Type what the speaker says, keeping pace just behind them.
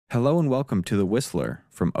Hello and welcome to The Whistler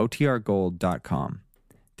from OTRGold.com.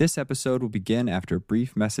 This episode will begin after a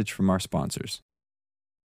brief message from our sponsors.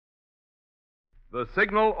 The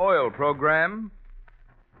Signal Oil Program,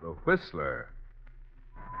 The Whistler.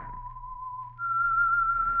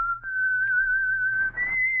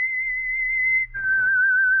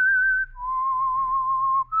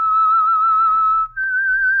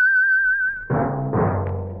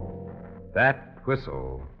 That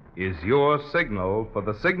whistle is your signal for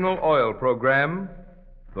the Signal Oil Program,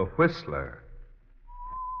 The Whistler.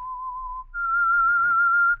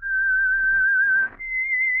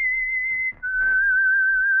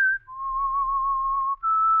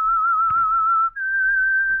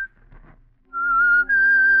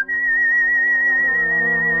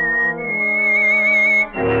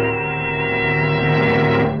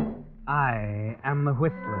 I am the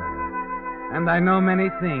Whistler, and I know many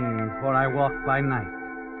things, for I walk by night.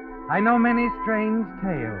 I know many strange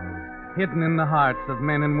tales hidden in the hearts of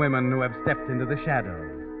men and women who have stepped into the shadows.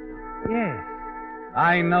 Yes,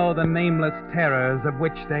 I know the nameless terrors of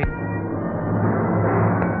which they...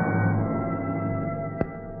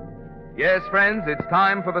 Yes, friends, it's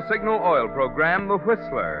time for the Signal Oil Program, The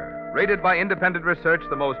Whistler, rated by independent research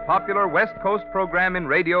the most popular West Coast program in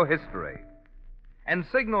radio history. And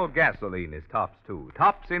Signal gasoline is tops, too.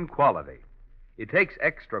 Tops in quality. It takes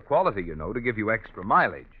extra quality, you know, to give you extra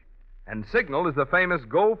mileage. And Signal is the famous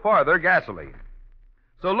Go Farther gasoline.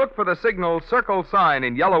 So look for the Signal circle sign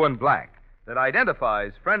in yellow and black that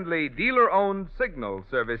identifies friendly dealer-owned Signal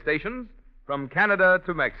service stations from Canada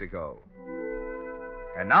to Mexico.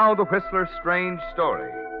 And now the Whistler's strange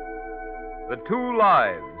story. The two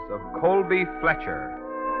lives of Colby Fletcher.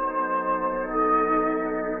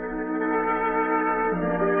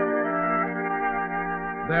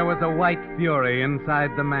 There was a white fury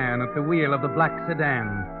inside the man at the wheel of the black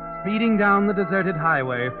sedan, speeding down the deserted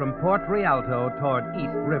highway from Port Rialto toward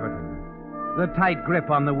East Riverton. The tight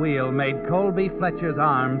grip on the wheel made Colby Fletcher's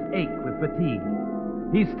arms ache with fatigue.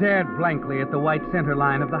 He stared blankly at the white center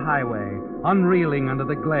line of the highway, unreeling under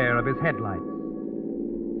the glare of his headlights.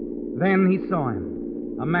 Then he saw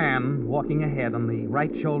him, a man walking ahead on the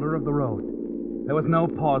right shoulder of the road. There was no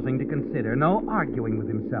pausing to consider, no arguing with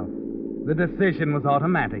himself. The decision was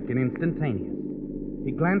automatic and instantaneous.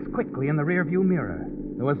 He glanced quickly in the rearview mirror.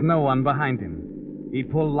 There was no one behind him. He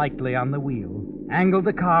pulled lightly on the wheel, angled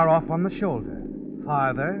the car off on the shoulder,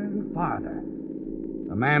 farther and farther.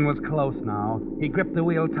 The man was close now. He gripped the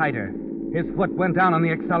wheel tighter. His foot went down on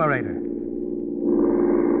the accelerator.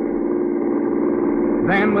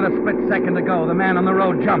 Then, with a split second to go, the man on the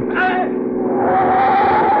road jumped.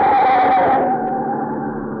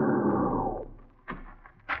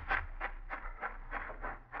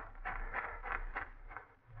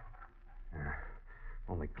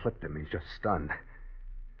 Only clipped him. He's just stunned.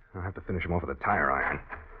 I'll have to finish him off with a tire iron.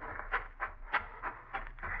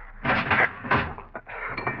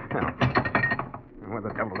 Now, where the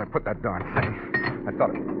devil did I put that darn thing? I thought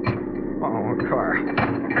it... Oh, a car.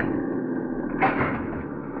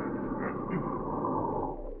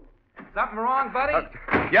 Something wrong, buddy?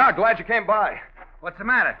 Yeah, glad you came by. What's the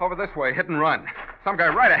matter? Over this way, hit and run. Some guy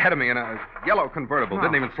right aahead of me in a yellow convertible.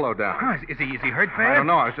 Didn't even slow down. Oh, is he hurt bad? I don't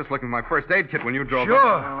know. I was just looking at my first aid kit when you drove Sure.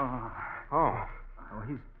 up. Oh.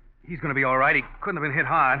 He's going to be all right. He couldn't have been hit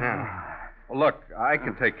hard. Yeah. Well, look, I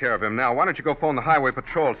can take care of him now. Why don't you go phone the highway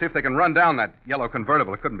patrol, see if they can run down that yellow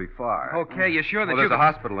convertible. It couldn't be far. Okay, you sure that Well, there's a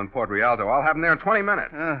hospital in Port Rialto. I'll have him there in 20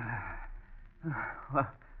 minutes.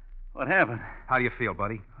 What happened? How do you feel,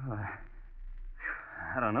 buddy?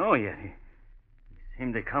 I don't know yet. He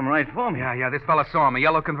seemed to come right for me. Yeah, this fella saw him, a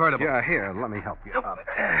yellow convertible. Yeah, here, let me help you up.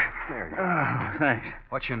 There you go. Oh, thanks.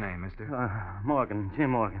 What's your name, mister? Morgan,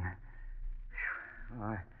 Jim Morgan.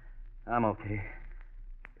 I'm okay.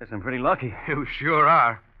 Guess I'm pretty lucky. You sure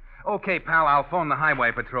are. Okay, pal, I'll phone the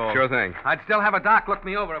highway patrol. Sure thing. I'd still have a doc look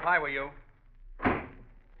me over if I were you. I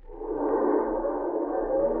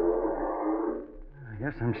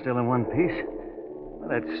guess I'm still in one piece. Well,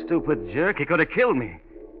 that stupid jerk, he could have killed me.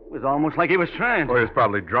 It was almost like he was trying to. Or he was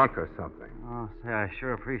probably drunk or something. Oh, say, I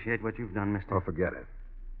sure appreciate what you've done, mister. Oh, forget it.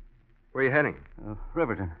 Where are you heading?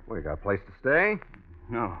 Riverton. Well, you got a place to stay?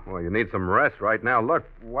 No. Well, you need some rest right now. Look,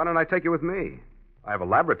 why don't I take you with me? I have a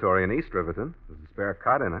laboratory in East Riverton. There's a spare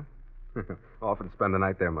cot in it. Often spend the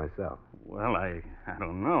night there myself. Well, I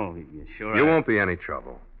don't know. You sure? You won't be any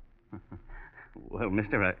trouble. Well,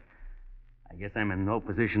 mister, I guess I'm in no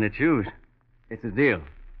position to choose. It's a deal.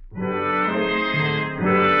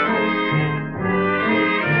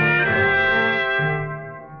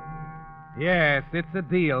 Yes, it's a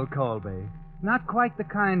deal, Colby. Not quite the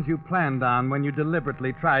kind you planned on when you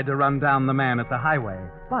deliberately tried to run down the man at the highway,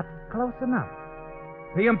 but close enough.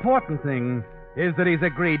 The important thing is that he's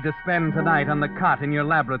agreed to spend tonight on the cot in your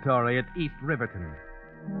laboratory at East Riverton.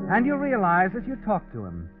 And you realize as you talk to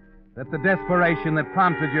him that the desperation that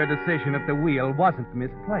prompted your decision at the wheel wasn't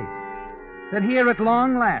misplaced. That here at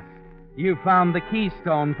long last, you found the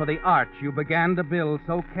keystone for the arch you began to build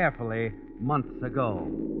so carefully months ago.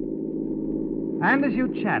 And as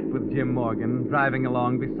you chat with Jim Morgan, driving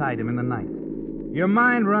along beside him in the night, your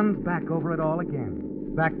mind runs back over it all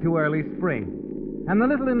again, back to early spring, and the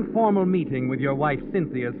little informal meeting with your wife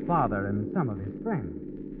Cynthia's father and some of his friends.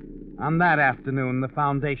 On that afternoon, the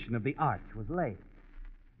foundation of the arch was laid.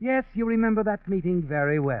 Yes, you remember that meeting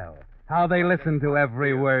very well, how they listened to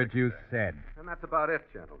every word you said. And that's about it,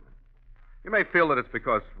 gentlemen. You may feel that it's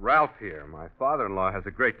because Ralph here, my father-in-law, has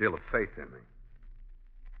a great deal of faith in me.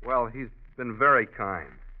 Well, he's been very kind.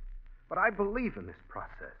 But I believe in this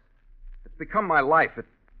process. It's become my life. It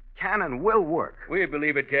can and will work. We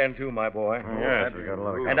believe it can, too, my boy. Yes, we got a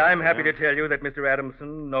lot of... And I'm happy to tell you that Mr.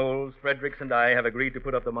 Adamson, Knowles, Fredericks, and I have agreed to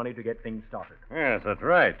put up the money to get things started. Yes, that's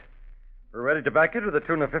right. We're ready to back you to the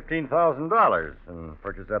tune of $15,000 and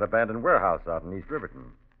purchase that abandoned warehouse out in East Riverton.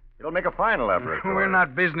 It'll make a fine laboratory. We're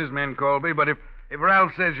not businessmen, Colby, but if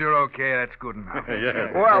Ralph says you're okay, that's good enough.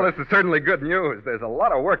 Yes. Well, this is certainly good news. There's a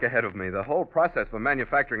lot of work ahead of me. The whole process for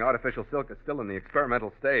manufacturing artificial silk is still in the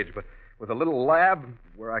experimental stage, but with a little lab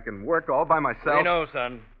where I can work all by myself... We know,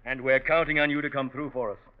 son, and we're counting on you to come through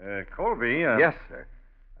for us. Colby... Yes, sir.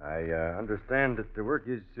 I understand that the work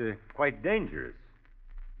is quite dangerous.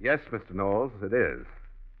 Yes, Mr. Knowles, it is.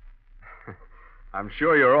 I'm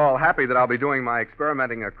sure you're all happy that I'll be doing my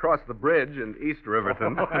experimenting across the bridge in East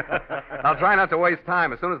Riverton. I'll try not to waste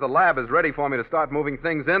time. As soon as the lab is ready for me to start moving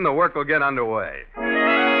things in, the work will get underway.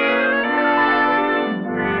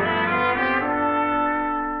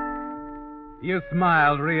 You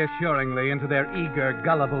smiled reassuringly into their eager,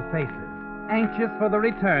 gullible faces, anxious for the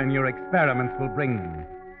return your experiments will bring them.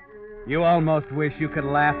 You almost wish you could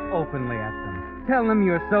laugh openly at them, tell them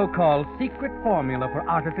your so-called secret formula for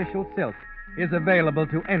artificial silk is available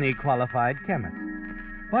to any qualified chemist.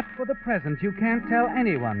 But for the present, you can't tell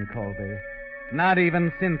anyone, Colby. Not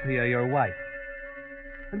even Cynthia, your wife.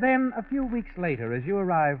 And then, a few weeks later, as you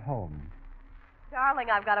arrive home... Darling,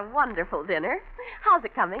 I've got a wonderful dinner. How's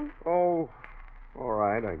it coming? Oh, all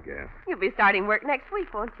right, I guess. You'll be starting work next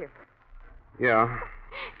week, won't you? Yeah.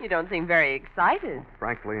 You don't seem very excited.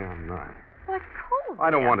 Frankly, I'm not. What, Colby?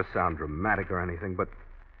 I don't want to sound dramatic or anything, but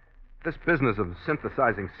this business of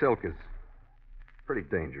synthesizing silk is pretty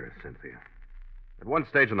dangerous, Cynthia. At one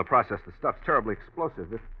stage in the process, the stuff's terribly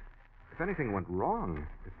explosive. If anything went wrong,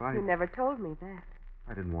 You never told me that.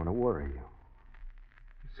 I didn't want to worry you.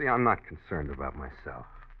 You see, I'm not concerned about myself.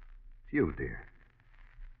 It's you, dear.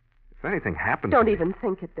 If anything happens Don't to me, even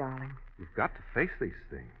think it, darling. you've got to face these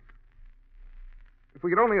things. If we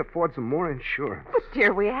could only afford some more insurance. But,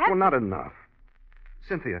 dear, we have... Well, not enough.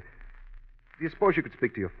 Cynthia, do you suppose you could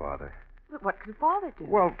speak to your father? But what could Father do?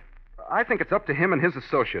 Well, I think it's up to him and his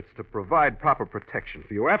associates to provide proper protection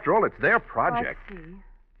for you. After all, it's their project. I see.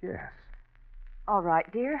 Yes. All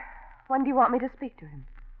right, dear. When do you want me to speak to him?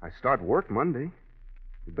 I start work Monday.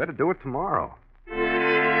 You better do it tomorrow.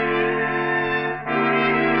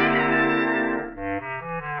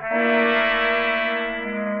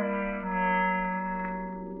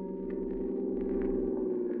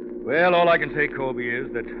 Well, all I can say, Colby,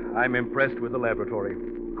 is that I'm impressed with the laboratory.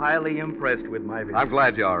 Highly impressed with my vision. I'm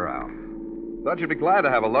glad you are, Ralph. Thought you'd be glad to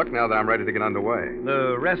have a look now that I'm ready to get underway.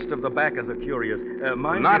 The rest of the backers are curious.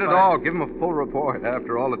 Mind Not if at all. Give them a full report.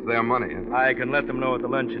 After all, it's their money. I can let them know at the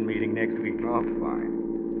luncheon meeting next week. Oh, fine.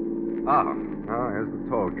 Oh, here's the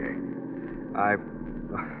toll gate. I've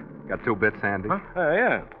got 2 bits handy. Huh?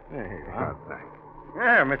 Yeah. Oh, thanks.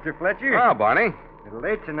 Yeah, Mr. Fletcher. Oh, Barney. A little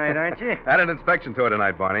late tonight, aren't you? Had an inspection tour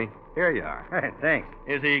tonight, Barney. Here you are. Thanks.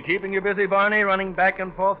 Is he keeping you busy, Barney, running back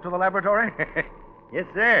and forth to the laboratory? Yes,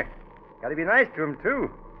 sir. Got to be nice to him, too.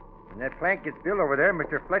 When that plant gets built over there,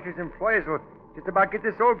 Mr. Fletcher's employees will just about get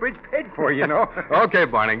this old bridge paid for, you know. Okay,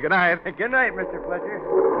 Barney. Good night. Good night, Mr. Fletcher.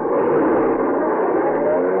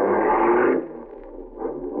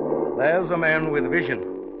 There's a man with vision.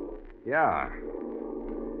 Yeah.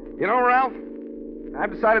 You know, Ralph,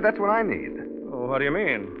 I've decided that's what I need. Oh, what do you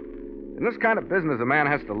mean? In this kind of business, a man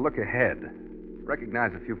has to look ahead,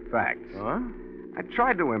 recognize a few facts. Huh? I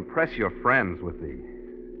tried to impress your friends with the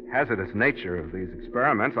hazardous nature of these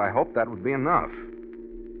experiments. I hoped that would be enough.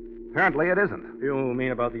 Apparently, it isn't. You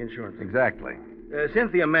mean about the insurance? Exactly.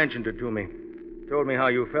 Cynthia mentioned it to me. Told me how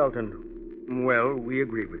you felt, and, well, we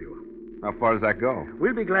agreed with you. How far does that go?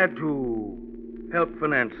 We'll be glad to help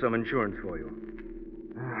finance some insurance for you.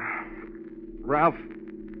 Ralph,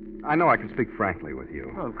 I know I can speak frankly with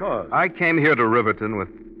you. Oh, of course. I came here to Riverton with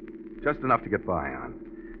just enough to get by on.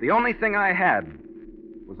 The only thing I had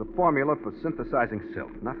was a formula for synthesizing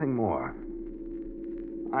silk, nothing more.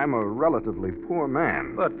 I'm a relatively poor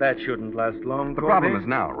man. But that shouldn't last long, The Colby. problem is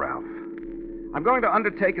now, Ralph. I'm going to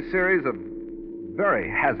undertake a series of very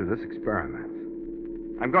hazardous experiments.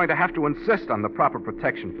 I'm going to have to insist on the proper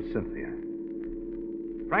protection for Cynthia.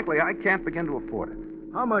 Frankly, I can't begin to afford it.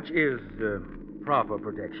 How much is proper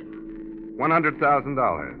protection?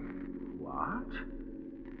 $100,000. What?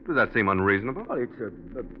 Does that seem unreasonable? Well, it's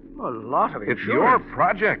a lot of insurance. It's your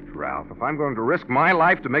project, Ralph. If I'm going to risk my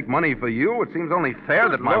life to make money for you, it seems only fair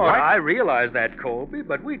that my Lord, wife... I realize that, Colby,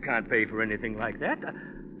 but we can't pay for anything like that.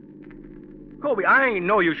 Colby, I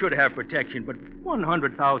know you should have protection, but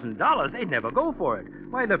 $100,000, they'd never go for it.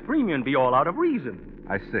 Why, the premium'd be all out of reason.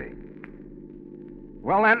 I see.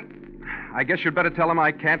 Well, then, I guess you'd better tell him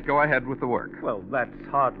I can't go ahead with the work. Well, that's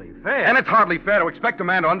hardly fair. And it's hardly fair to expect a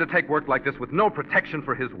man to undertake work like this with no protection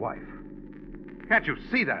for his wife. Can't you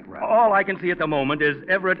see that, Ralph? All I can see at the moment is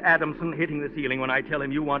Everett Adamson hitting the ceiling when I tell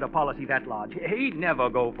him you want a policy that large. He'd never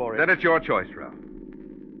go for it. Then it's your choice, Ralph.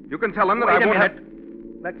 You can tell him that Wait I a won't minute. have...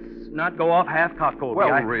 Let's not go off half-cocked, Colby.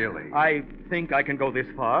 Well, really? I think I can go this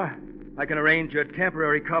far. I can arrange a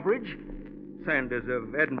temporary coverage. Sanders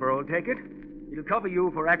of Edinburgh will take it. It'll cover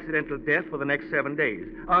you for accidental death for the next 7 days,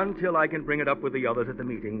 until I can bring it up with the others at the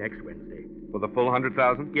meeting next Wednesday. For the full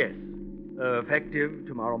 $100,000? Yes. Effective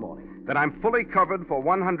tomorrow morning. Then I'm fully covered for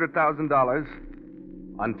 $100,000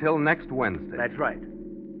 until next Wednesday. That's right.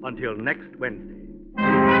 Until next Wednesday.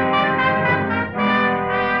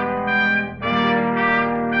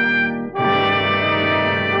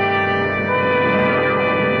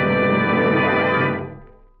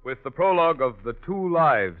 With the prologue of The Two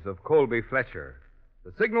Lives of Colby Fletcher,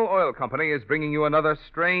 the Signal Oil Company is bringing you another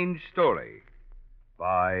strange story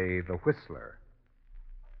by The Whistler.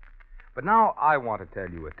 But now I want to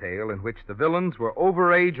tell you a tale in which the villains were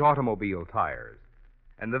overage automobile tires,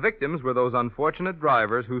 and the victims were those unfortunate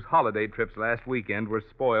drivers whose holiday trips last weekend were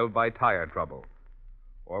spoiled by tire trouble,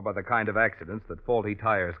 or by the kind of accidents that faulty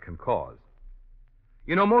tires can cause.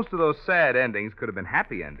 You know, most of those sad endings could have been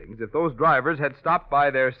happy endings if those drivers had stopped by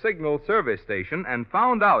their Signal service station and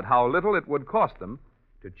found out how little it would cost them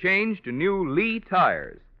to change to new Lee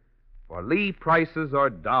tires. For Lee prices are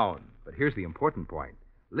down. But here's the important point.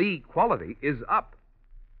 Lee quality is up.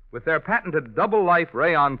 With their patented double-life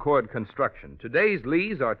rayon cord construction, today's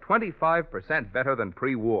Lees are 25% better than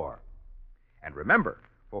pre-war. And remember,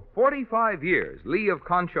 for 45 years, Lee of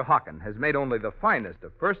Conshohocken has made only the finest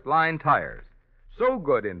of first-line tires. So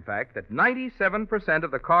good, in fact, that 97%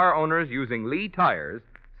 of the car owners using Lee tires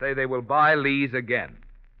say they will buy Lees again.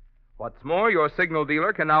 What's more, your Signal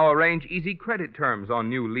dealer can now arrange easy credit terms on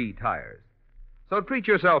new Lee tires. So treat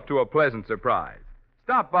yourself to a pleasant surprise.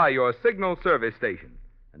 Stop by your Signal service station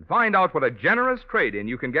and find out what a generous trade-in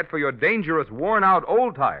you can get for your dangerous, worn-out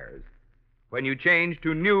old tires when you change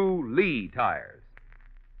to new Lee tires.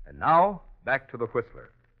 And now, back to the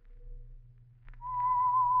Whistler.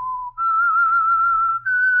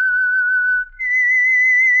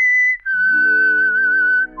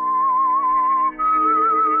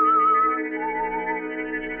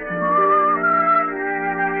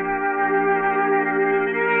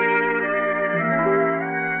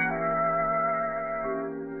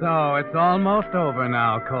 So it's almost over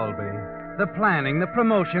now, Colby. The planning, the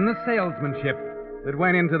promotion, the salesmanship that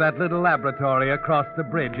went into that little laboratory across the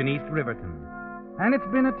bridge in East Riverton. And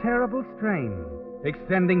it's been a terrible strain,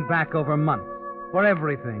 extending back over months, for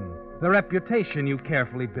everything. The reputation you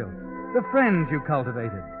carefully built, the friends you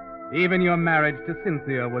cultivated. Even your marriage to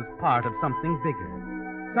Cynthia was part of something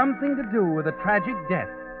bigger. Something to do with the tragic death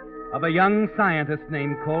of a young scientist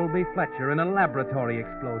named Colby Fletcher in a laboratory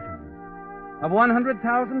explosion. Of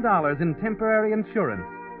 $100,000 in temporary insurance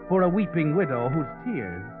for a weeping widow whose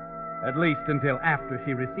tears, at least until after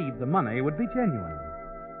she received the money, would be genuine.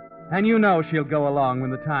 And you know she'll go along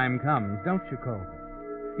when the time comes, don't you, Colby?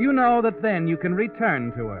 You know that then you can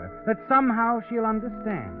return to her, that somehow she'll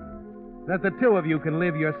understand, that the two of you can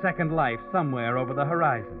live your second life somewhere over the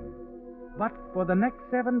horizon. But for the next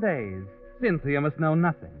 7 days, Cynthia must know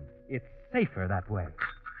nothing. It's safer that way.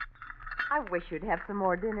 I wish you'd have some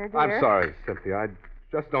more dinner, dear. I'm sorry, Cynthia. I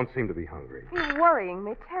just don't seem to be hungry. You're worrying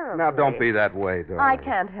me terribly. Now, don't be that way, darling. I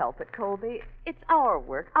can't help it, Colby. It's our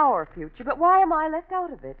work, our future, but why am I left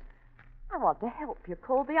out of it? I want to help you,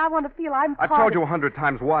 Colby. I want to feel I'm I've part told you of... 100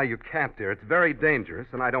 times why you can't, dear. It's very dangerous,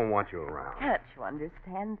 and I don't want you around. Can't you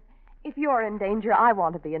understand? If you're in danger, I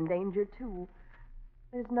want to be in danger, too.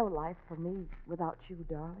 There's no life for me without you,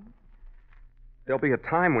 darling. There'll be a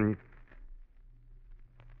time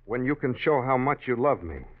when you can show how much you love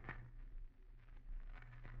me.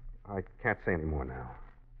 I can't say any more now.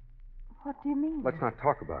 What do you mean? Let's not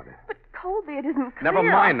talk about it. But, Colby, it isn't clear. Never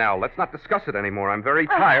mind now. Let's not discuss it anymore. I'm very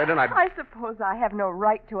tired, and I suppose I have no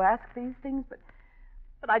right to ask these things,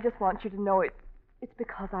 but I just want you to know it's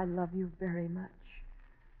because I love you very much.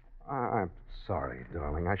 I'm sorry,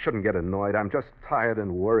 darling. I shouldn't get annoyed. I'm just tired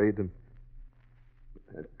and worried, and...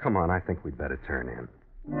 Come on, I think we'd better turn in.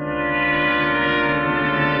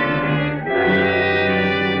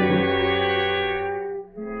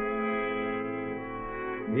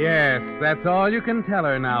 Yes, that's all you can tell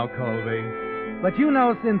her now, Colby. But you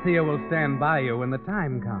know Cynthia will stand by you when the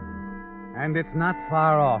time comes. And it's not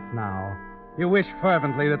far off now. You wish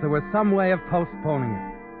fervently that there were some way of postponing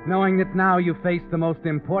it, knowing that now you face the most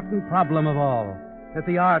important problem of all, that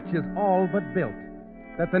the arch is all but built,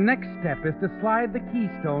 that the next step is to slide the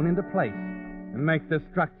keystone into place and make the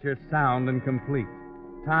structure sound and complete.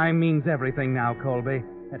 Time means everything now, Colby.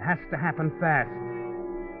 It has to happen fast.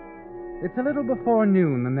 It's a little before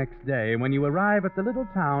noon the next day when you arrive at the little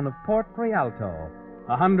town of Port Rialto,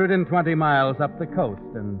 120 miles up the coast,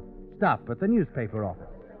 and stop at the newspaper office.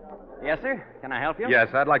 Yes, sir? Can I help you?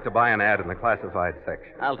 Yes, I'd like to buy an ad in the classified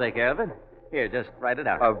section. I'll take care of it. Here, just write it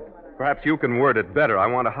out. Perhaps you can word it better. I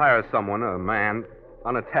want to hire someone, a man,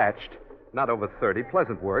 unattached, not over 30,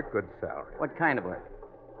 pleasant work, good salary. What kind of work?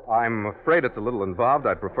 I'm afraid it's a little involved.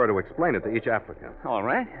 I'd prefer to explain it to each applicant. All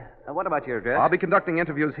right. What about your address? I'll be conducting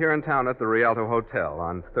interviews here in town at the Rialto Hotel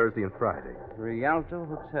on Thursday and Friday. Rialto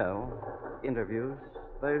Hotel. Interviews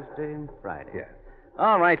Thursday and Friday. Yes.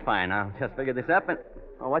 All right, fine. I'll just figure this up. And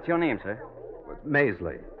what's your name, sir?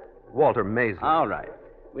 Maisley. Walter Maisley. All right.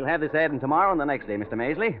 We'll have this ad in tomorrow and the next day, Mr.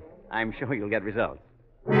 Maisley. I'm sure you'll get results.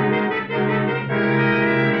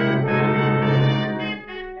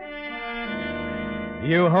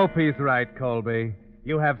 You hope he's right, Colby.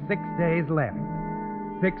 You have 6 days left.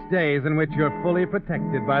 6 days in which you're fully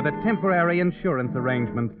protected by the temporary insurance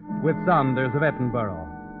arrangement with Saunders of Edinburgh.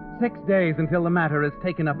 6 days until the matter is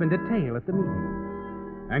taken up in detail at the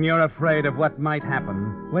meeting. And you're afraid of what might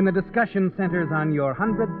happen when the discussion centers on your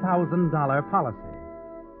 $100,000 policy.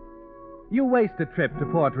 You waste a trip to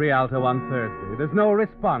Port Rialto on Thursday. There's no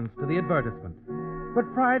response to the advertisement. But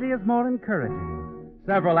Friday is more encouraging.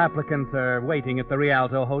 Several applicants are waiting at the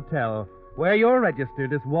Rialto Hotel, where you're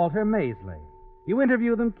registered as Walter Maisley. You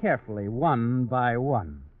interview them carefully, one by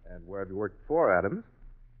one. And where'd you work before, Adams?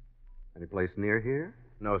 Any place near here?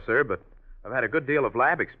 No, sir, but I've had a good deal of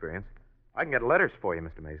lab experience. I can get letters for you,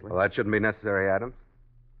 Mr. Maisley. Well, that shouldn't be necessary, Adams.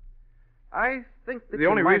 I think that the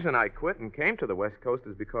only reason I quit and came to the West Coast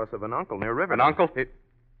is because of an uncle near Riverton. An uncle?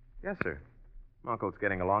 Yes, sir. My uncle's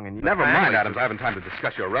getting along in... Never mind, Adams. I haven't time to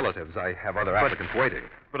discuss your relatives. I have other applicants waiting.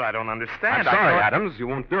 But I don't understand. I'm sorry, Adams. You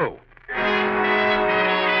won't do.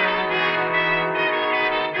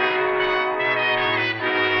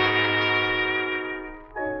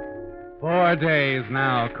 4 days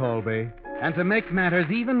now, Colby. And to make matters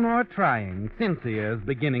even more trying, Cynthia is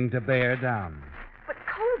beginning to bear down. But,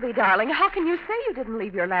 Colby, darling, how can you say you didn't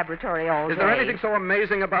leave your laboratory all day? Is there anything so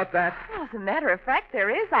amazing about that? Well, as a matter of fact, there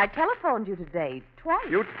is. I telephoned you today, twice.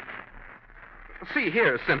 You... See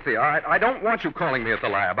here, Cynthia, I don't want you calling me at the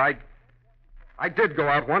lab. I did go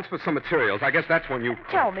out once for some materials. I guess that's when you...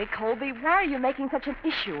 Tell me, Colby, why are you making such an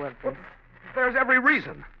issue of this? There's every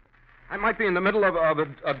reason. I might be in the middle of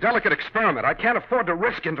a delicate experiment. I can't afford to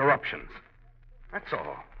risk interruptions. That's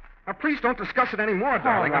all. Now, please don't discuss it anymore,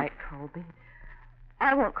 darling. All right, Colby.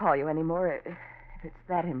 I won't call you anymore if it's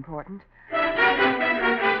that important.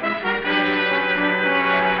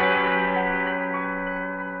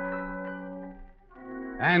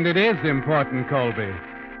 And it is important, Colby.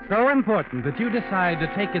 So important that you decide to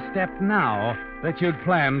take a step now that you'd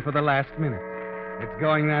planned for the last minute. It's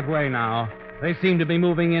going that way now. They seem to be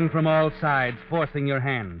moving in from all sides, forcing your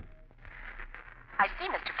hand. I see,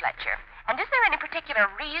 Mr. Fletcher. And is there any particular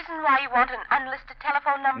reason why you want an unlisted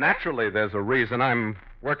telephone number? Naturally, there's a reason. I'm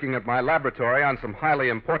working at my laboratory on some highly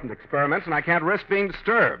important experiments, and I can't risk being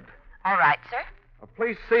disturbed. All right, sir.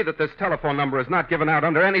 Please see that this telephone number is not given out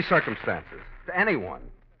under any circumstances to anyone.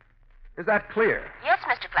 Is that clear? Yes,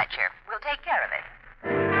 Mr. Fletcher. We'll take care of it.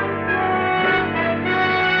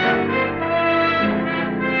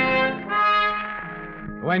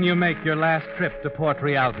 When you make your last trip to Port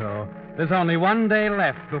Rialto, there's only 1 day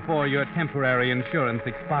left before your temporary insurance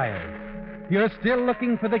expires. You're still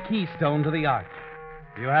looking for the keystone to the arch.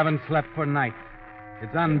 You haven't slept for nights.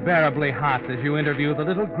 It's unbearably hot as you interview the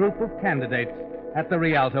little group of candidates at the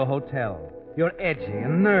Rialto Hotel. You're edgy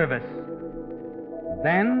and nervous.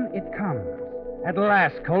 Then it comes. At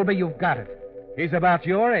last, Colby, you've got it. He's about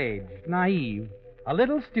your age, naive, a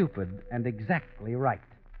little stupid, and exactly right.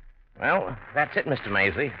 Well, that's it, Mr.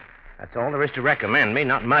 Maisley. That's all there is to recommend me.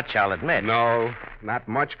 Not much, I'll admit. No, not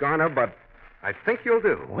much, Garner, but I think you'll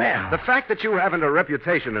do. Well. The fact that you haven't a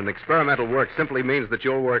reputation in experimental work simply means that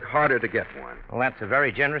you'll work harder to get one. Well, that's a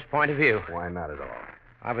very generous point of view. Why not at all?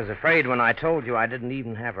 I was afraid when I told you I didn't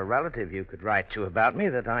even have a relative you could write to about me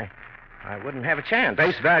that I wouldn't have a chance.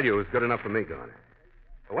 Face value is good enough for me, Garner.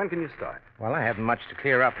 But when can you start? Well, I haven't much to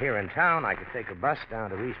clear up here in town. I could take a bus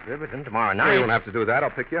down to East Riverton tomorrow night. Well, you won't have to do that.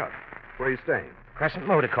 I'll pick you up. Where are you staying? Crescent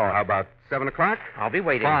Motor Car. How about 7 o'clock? I'll be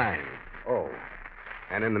waiting. Fine. Oh,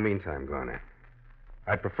 and in the meantime, Garner,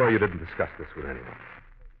 I'd prefer you didn't discuss this with anyone.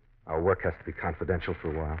 Our work has to be confidential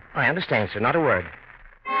for a while. I understand, sir. Not a word.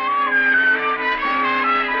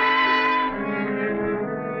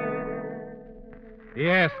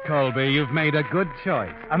 Yes, Colby, you've made a good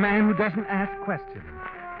choice. A man who doesn't ask questions.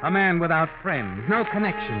 A man without friends, no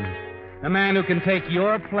connections. A man who can take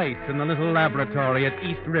your place in the little laboratory at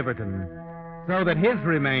East Riverton, so that his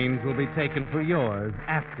remains will be taken for yours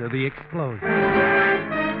after the explosion.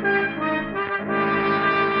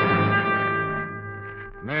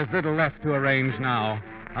 There's little left to arrange now.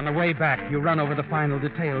 On the way back, you run over the final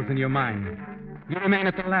details in your mind. You remain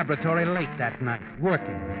at the laboratory late that night,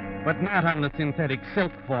 working, but not on the synthetic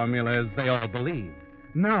silk formula as they all believe.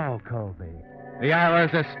 No, Colby. The hours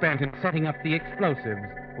are spent in setting up the explosives,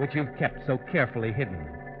 which you've kept so carefully hidden.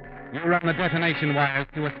 You run the detonation wires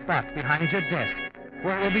to a spot behind your desk,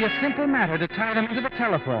 where it will be a simple matter to tie them into the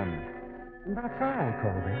telephone. And that's all,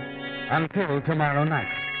 Colby. Until tomorrow night,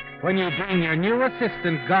 when you bring your new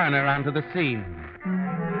assistant, Garner, onto the scene.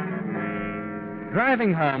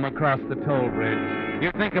 Driving home across the toll bridge,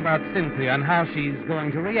 you think about Cynthia and how she's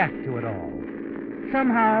going to react to it all.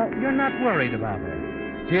 Somehow, you're not worried about her.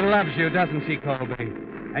 She loves you, doesn't she, Colby?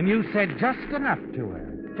 And you said just enough to her.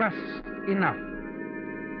 Just enough.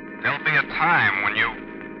 There'll be a time when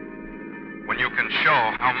you can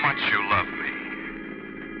show how much you love me.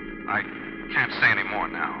 I can't say any more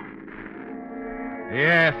now.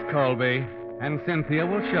 Yes, Colby. And Cynthia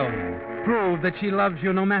will show you. Prove that she loves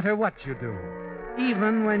you no matter what you do.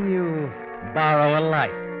 Even when you borrow a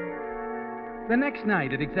life. The next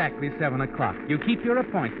night at exactly 7 o'clock, you keep your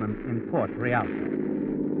appointment in Port Rialto.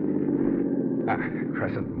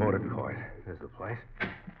 Crescent Motor Court. There's the place.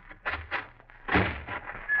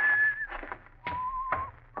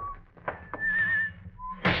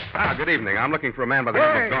 Good evening. I'm looking for a man by the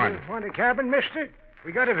name of Garner. Want a cabin, mister?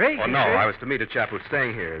 We got a vacancy. Oh, no. I was to meet a chap who's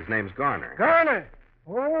staying here. His name's Garner. Garner?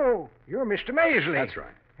 Oh, you're Mr. Maisley. That's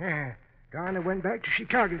right. Yeah. Garner went back to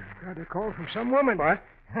Chicago. Got a call from some woman. What?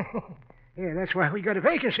 Yeah, that's why we got a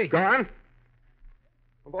vacancy. Gone?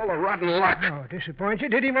 Of all the rotten luck. Oh, disappoint you,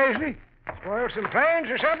 did he, Maisley? Spoiled some plans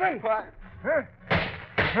or something? What?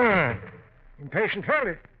 Huh? Impatient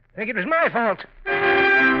fella. Think it was my fault.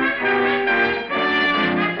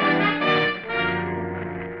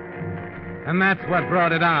 And that's what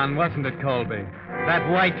brought it on, wasn't it, Colby? That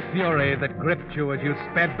white fury that gripped you as you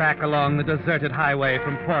sped back along the deserted highway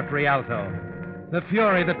from Port Rialto. The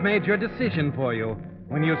fury that made your decision for you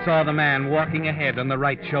when you saw the man walking ahead on the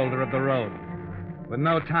right shoulder of the road. With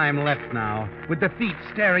no time left now, with defeat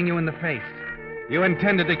staring you in the face, you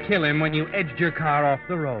intended to kill him when you edged your car off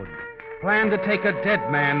the road. Planned to take a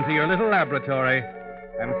dead man to your little laboratory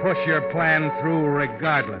and push your plan through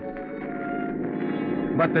regardless.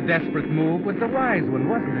 But the desperate move was the wise one,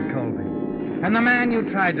 wasn't it, Colby? And the man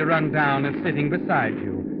you tried to run down is sitting beside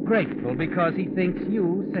you, grateful because he thinks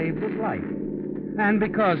you saved his life. And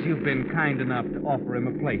because you've been kind enough to offer him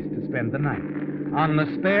a place to spend the night on the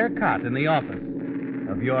spare cot in the office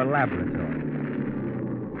of your laboratory.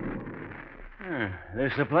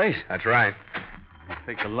 This the place? That's right. You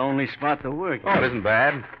picked a lonely spot to work. Oh, it isn't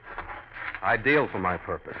bad. Ideal for my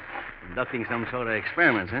purpose. Conducting some sort of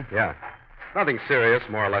experiments, huh? Yeah. Nothing serious,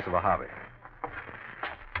 more or less of a hobby.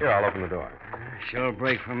 Here, I'll open the door. Sure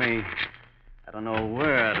break for me. I don't know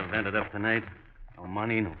where I'd have ended up tonight. No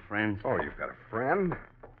money, no friends. Oh, you've got a friend?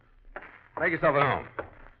 Make yourself at home.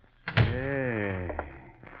 Hey.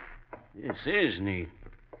 This is neat.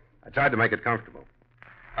 I tried to make it comfortable.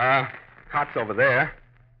 Cot's over there.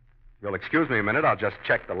 You'll excuse me a minute. I'll just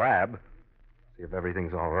check the lab. See if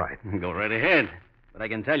everything's all right. Go right ahead. But I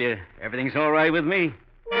can tell you, everything's all right with me.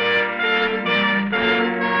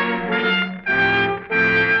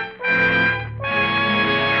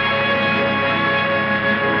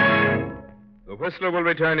 The Whistler will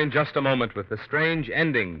return in just a moment with the strange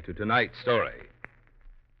ending to tonight's story.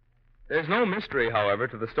 There's no mystery, however,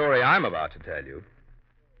 to the story I'm about to tell you.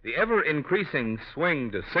 the ever-increasing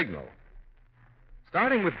swing to signal.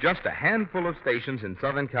 Starting with just a handful of stations in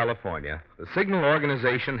Southern California, the Signal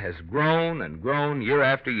organization has grown and grown year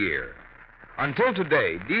after year. Until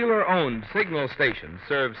today, dealer-owned Signal stations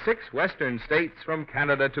serve 6 western states from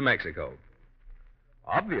Canada to Mexico.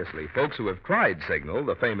 Obviously, folks who have tried Signal,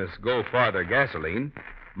 the famous Go Farther gasoline,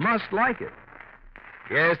 must like it.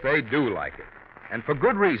 Yes, they do like it, and for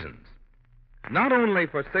good reasons. Not only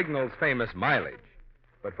for Signal's famous mileage,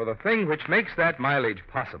 but for the thing which makes that mileage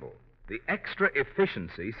possible, the extra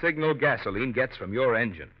efficiency Signal gasoline gets from your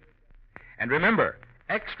engine. And remember,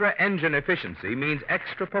 extra engine efficiency means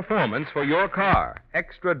extra performance for your car,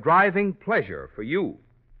 extra driving pleasure for you.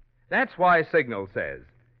 That's why Signal says,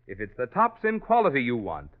 if it's the tops in quality you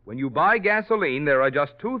want, when you buy gasoline, there are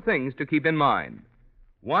just 2 things to keep in mind.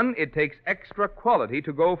 1, it takes extra quality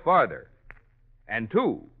to go farther. And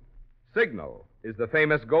 2, Signal is the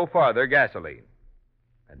famous Go Farther gasoline.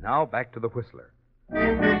 And now back to the Whistler.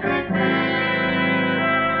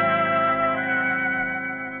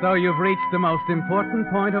 So you've reached the most important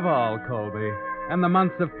point of all, Colby. And the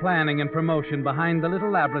months of planning and promotion behind the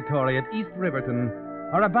little laboratory at East Riverton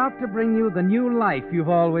are about to bring you the new life you've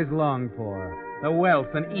always longed for. The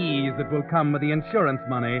wealth and ease that will come with the insurance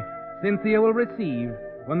money Cynthia will receive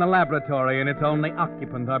when the laboratory and its only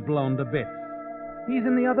occupant are blown to bits. He's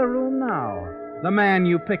in the other room now, the man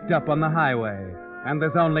you picked up on the highway. And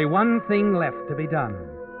there's only one thing left to be done.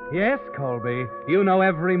 Yes, Colby, you know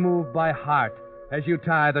every move by heart as you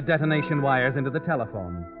tie the detonation wires into the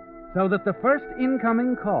telephone, so that the first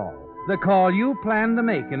incoming call, the call you plan to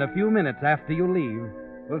make in a few minutes after you leave,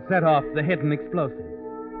 will set off the hidden explosives.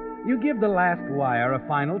 You give the last wire a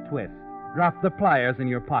final twist, drop the pliers in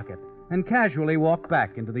your pocket, and casually walk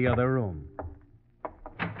back into the other room.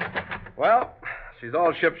 Well, she's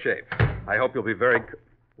all shipshape. I hope you'll be very...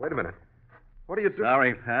 Wait a minute. What are you doing?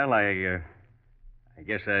 Sorry, pal. I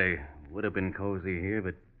guess I would have been cozy here,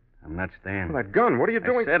 but I'm not staying. Well, that gun, what are you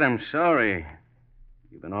doing? I said I'm sorry.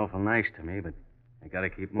 You've been awful nice to me, but I gotta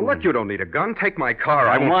keep moving. Well, look, you don't need a gun. Take my car.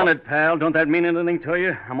 I'm wanted, pal. Don't that mean anything to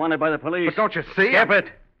you? I'm wanted by the police. But don't you see? Skip it.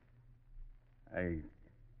 I'm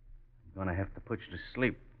gonna have to put you to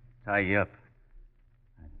sleep. Tie you up.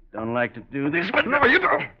 I don't like to do this, but... No, you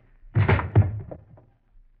don't.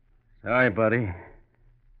 Sorry, buddy.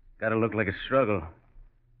 Gotta look like a struggle.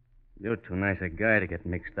 You're too nice a guy to get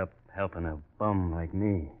mixed up helping a bum like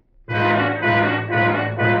me.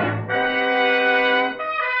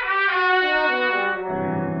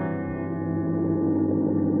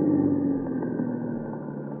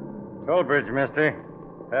 Tollbridge, mister.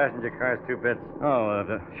 Passenger car's 2 bits. Oh,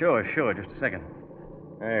 sure. Just a second.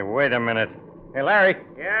 Hey, wait a minute. Hey, Larry.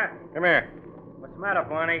 Yeah? Come here. What's the matter,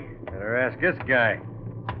 Barney? Better ask this guy.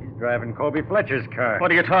 He's driving Colby Fletcher's car.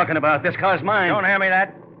 What are you talking about? This car's mine. Don't hand me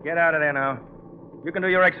that. Get out of there now. You can do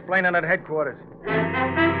your explaining at headquarters.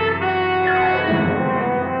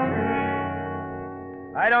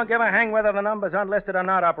 I don't give a hang whether the number's unlisted or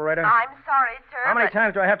not, operator. I'm sorry, sir. How many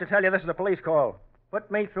times do I have to tell you this is a police call? Put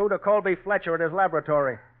me through to Colby Fletcher at his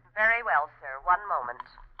laboratory. Very well, sir. One moment.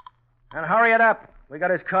 And hurry it up. We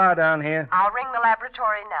got his car down here. I'll ring the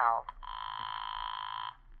laboratory now.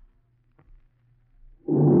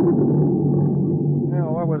 Yeah,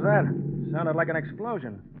 what was that? Sounded like an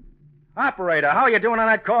explosion. Operator, how are you doing on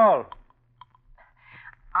that call?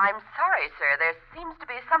 I'm sorry, sir. There seems to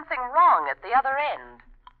be something wrong at the other end.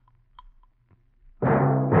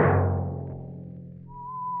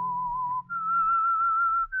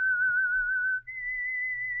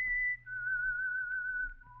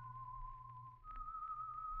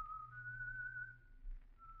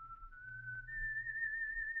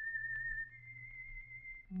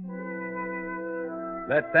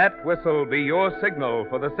 Let that whistle be your signal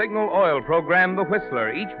for the Signal Oil program, The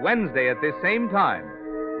Whistler, each Wednesday at this same time.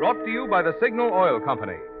 Brought to you by the Signal Oil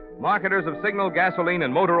Company, marketers of Signal gasoline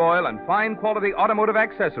and motor oil and fine quality automotive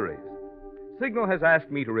accessories. Signal has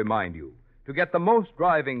asked me to remind you, to get the most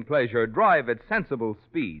driving pleasure, drive at sensible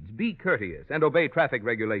speeds, be courteous, and obey traffic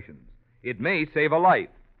regulations. It may save a life,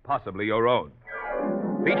 possibly your own.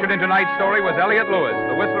 Featured in tonight's story was Elliot Lewis.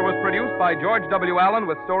 The Whistler was produced by George W. Allen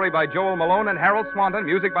with story by Joel Malone and Harold Swanton,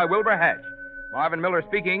 music by Wilbur Hatch. Marvin Miller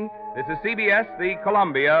speaking. This is CBS, the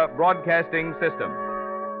Columbia Broadcasting System.